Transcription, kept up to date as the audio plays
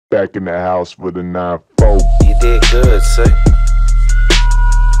back in the house with a 9-4. You did good, sir.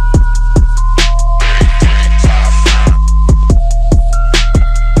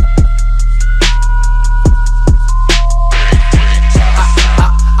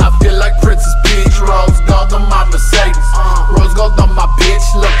 I feel like Princess Peach, rose gold on my Mercedes, rose gold on my bitch,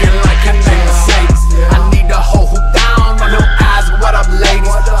 looking like her name Mercedes. I need a hoe who down, my new eyes, what up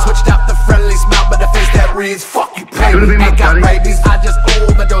ladies? Switched out the friendly smile, but the face that reads, fuck you pay me. Ain't got rabies, I just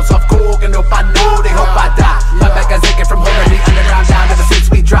overdose off coke, and hope I know they hope I die. My back is aching from holding the underground down to the 6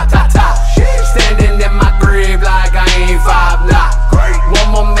 we drop top. Standing in my grave like I ain't 5'9".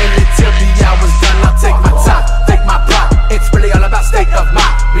 1 more minute till the hour's done, I'll take my time, take my pride. It's really all about state of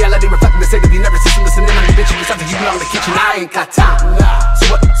mind. Reality reflecting the state of your nervous system. Listening on the bitch, you something you belong in the kitchen. I ain't got time.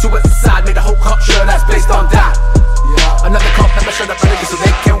 Suicide made a whole culture that's based on dying. Another cult member shut up early so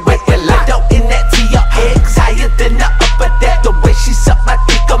they can wait in line. Window in that TRX, higher than the upper deck. The way she suck my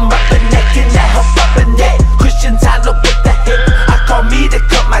dick, I'm rubbernecking that her rubberneck. Christian Tyler with the hip, I call me to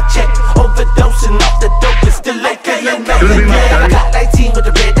cut my check. Overdosing off the dope, it's still like killing me. I got 19 with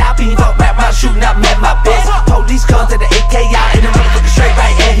the red eye beam, fuck rap round shooting, I'm at my best. Police come to the AK out in the motherfucking straight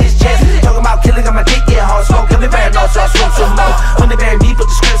right at his chest. Talking about killing on my dick, yeah, hard smoke, let me burn no, so I smoke some more. When they bury me, put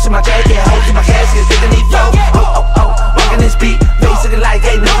the scripts in my jacket, holes in my casket, thinking they flow. Walking this beat, basically like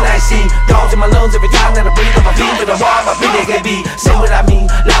ain't nothing I seen. Dogs in my lungs every time that I breathe on my feet. With the wall, my feet, they can be. Say what I mean,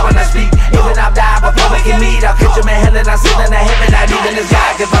 loud when I speak. Even I'm dying before we can meet. I'll catch 'em in hell and I sit in the heaven. I need in the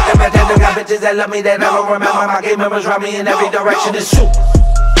sky, cause fuck them, I got bitches that love me, that I don't remember. My game members run me in every direction, it's true.